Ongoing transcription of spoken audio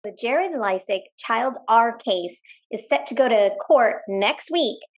the Jared Leisek child R case is set to go to court next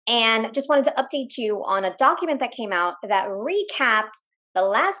week. And just wanted to update you on a document that came out that recapped the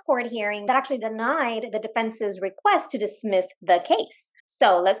last court hearing that actually denied the defense's request to dismiss the case.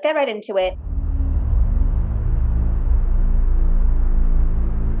 So let's get right into it.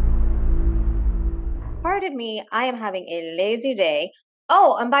 Pardon me, I am having a lazy day.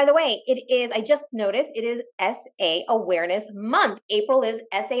 Oh, and by the way, I just noticed it is SA Awareness Month. April is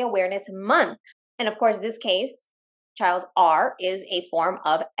SA Awareness Month. And of course, this case, child R, is a form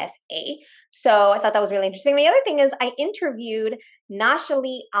of SA. So I thought that was really interesting. The other thing is I interviewed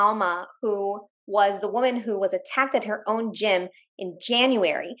Nashali Alma, who was the woman who was attacked at her own gym in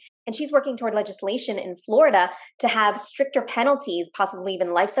January. And she's working toward legislation in Florida to have stricter penalties, possibly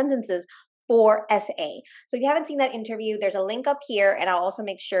even life sentences, for SA. So if you haven't seen that interview, there's a link up here, and I'll also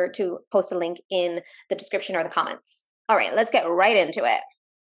make sure to post a link in the description or the comments. All right, let's get right into it.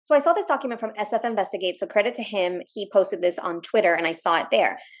 So I saw this document from SF Investigate, so credit to him. He posted this on Twitter, and I saw it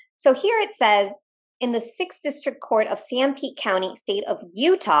there. So here it says, in the 6th District Court of Sanpete County, state of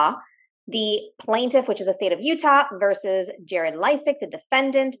Utah, the plaintiff, which is the state of Utah, versus Jared Leisek, the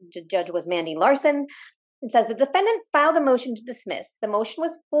defendant, the judge was Mandy Larsen. It says the defendant filed a motion to dismiss. The motion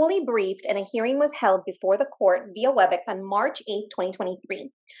was fully briefed and a hearing was held before the court via WebEx on March 8, 2023.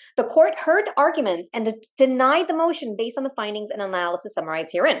 The court heard arguments and denied the motion based on the findings and analysis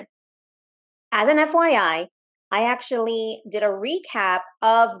summarized herein. As an FYI, I actually did a recap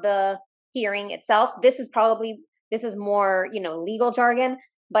of the hearing itself. This is more, legal jargon,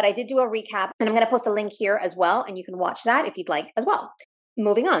 but I did do a recap, and I'm going to post a link here as well, and you can watch that if you'd like as well.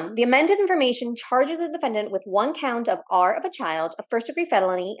 Moving on, the amended information charges the defendant with one count of R of a child, a first-degree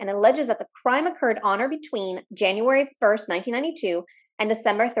felony, and alleges that the crime occurred on or between January 1st, 1992 and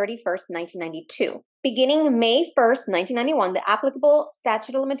December 31st, 1992. Beginning May 1st, 1991, the applicable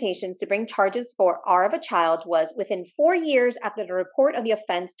statute of limitations to bring charges for R of a child was within 4 years after the report of the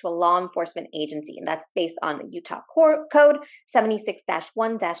offense to a law enforcement agency, and that's based on the Utah Code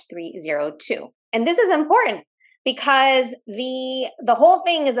 76-1-302. And this is important, because the whole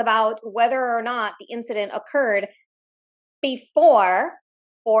thing is about whether or not the incident occurred before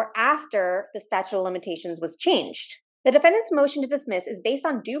or after the statute of limitations was changed. The defendant's motion to dismiss is based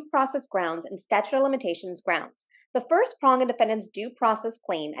on due process grounds and statute of limitations grounds. The first prong of defendant's due process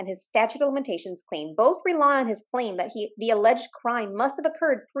claim and his statute of limitations claim both rely on his claim that the alleged crime must have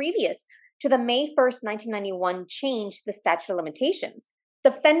occurred previous to the May 1st, 1991 change to the statute of limitations.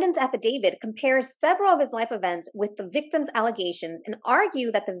 Defendant's affidavit compares several of his life events with the victim's allegations and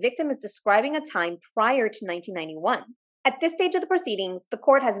argue that the victim is describing a time prior to 1991. At this stage of the proceedings, the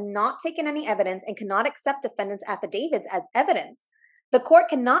court has not taken any evidence and cannot accept defendant's affidavits as evidence. The court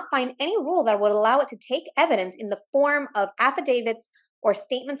cannot find any rule that would allow it to take evidence in the form of affidavits or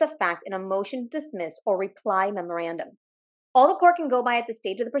statements of fact in a motion to dismiss or reply memorandum. All the court can go by at this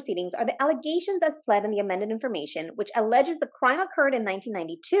stage of the proceedings are the allegations as pled in the amended information, which alleges the crime occurred in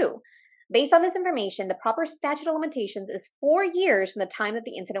 1992. Based on this information, the proper statute of limitations is 4 years from the time that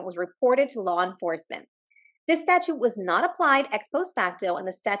the incident was reported to law enforcement. This statute was not applied ex post facto, and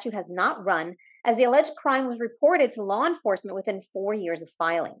the statute has not run, as the alleged crime was reported to law enforcement within 4 years of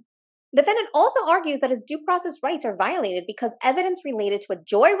filing. The defendant also argues that his due process rights are violated because evidence related to a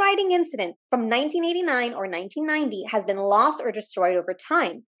joyriding incident from 1989 or 1990 has been lost or destroyed over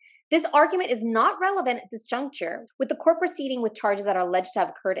time. This argument is not relevant at this juncture, with the court proceeding with charges that are alleged to have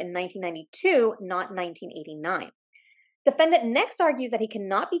occurred in 1992, not 1989. Defendant next argues that he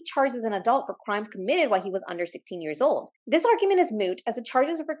cannot be charged as an adult for crimes committed while he was under 16 years old. This argument is moot, as the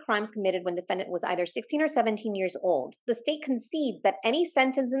charges are for crimes committed when defendant was either 16 or 17 years old. The state concedes that any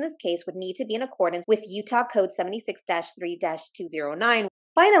sentence in this case would need to be in accordance with Utah Code 76-3-209.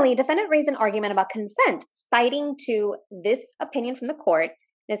 Finally, defendant raised an argument about consent, citing to this opinion from the court.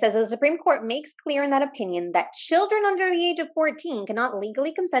 And it says the Supreme Court makes clear in that opinion that children under the age of 14 cannot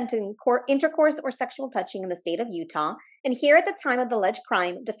legally consent to intercourse or sexual touching in the state of Utah. And here at the time of the alleged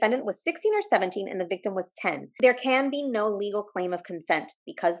crime, defendant was 16 or 17 and the victim was 10. There can be no legal claim of consent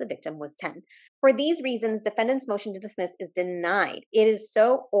because the victim was 10. For these reasons, defendant's motion to dismiss is denied. It is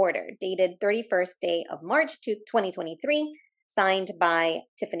so ordered, dated 31st day of March 2023, signed by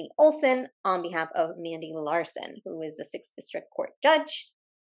Tiffany Olson on behalf of Mandy Larsen, who is the 6th District Court judge.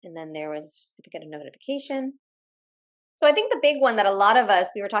 And then there was a certificate of notification. So I think the big one that a lot of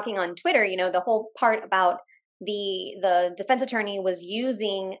us, we were talking on Twitter, the whole part about the defense attorney was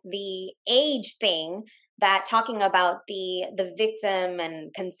using the age thing, that talking about the victim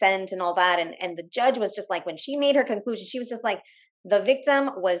and consent and all that. And the judge was just like, when she made her conclusion, she was just like, the victim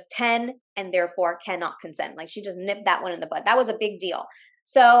was 10 and therefore cannot consent. Like, she just nipped that one in the bud. That was a big deal.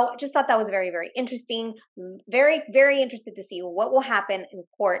 So just thought that was very, very interesting. Very, very interested to see what will happen in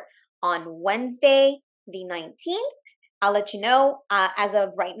court on Wednesday, the 19th. I'll let you know. As of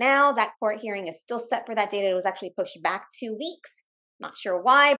right now, that court hearing is still set for that date. It was actually pushed back 2 weeks. Not sure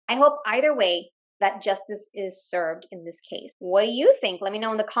why. I hope either way that justice is served in this case. What do you think? Let me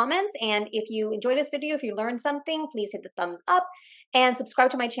know in the comments. And if you enjoyed this video, if you learned something, please hit the thumbs up and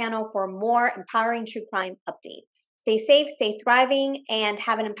subscribe to my channel for more empowering true crime updates. Stay safe, stay thriving, and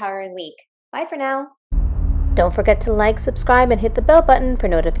have an empowering week. Bye for now. Don't forget to like, subscribe, and hit the bell button for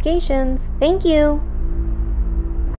notifications. Thank you.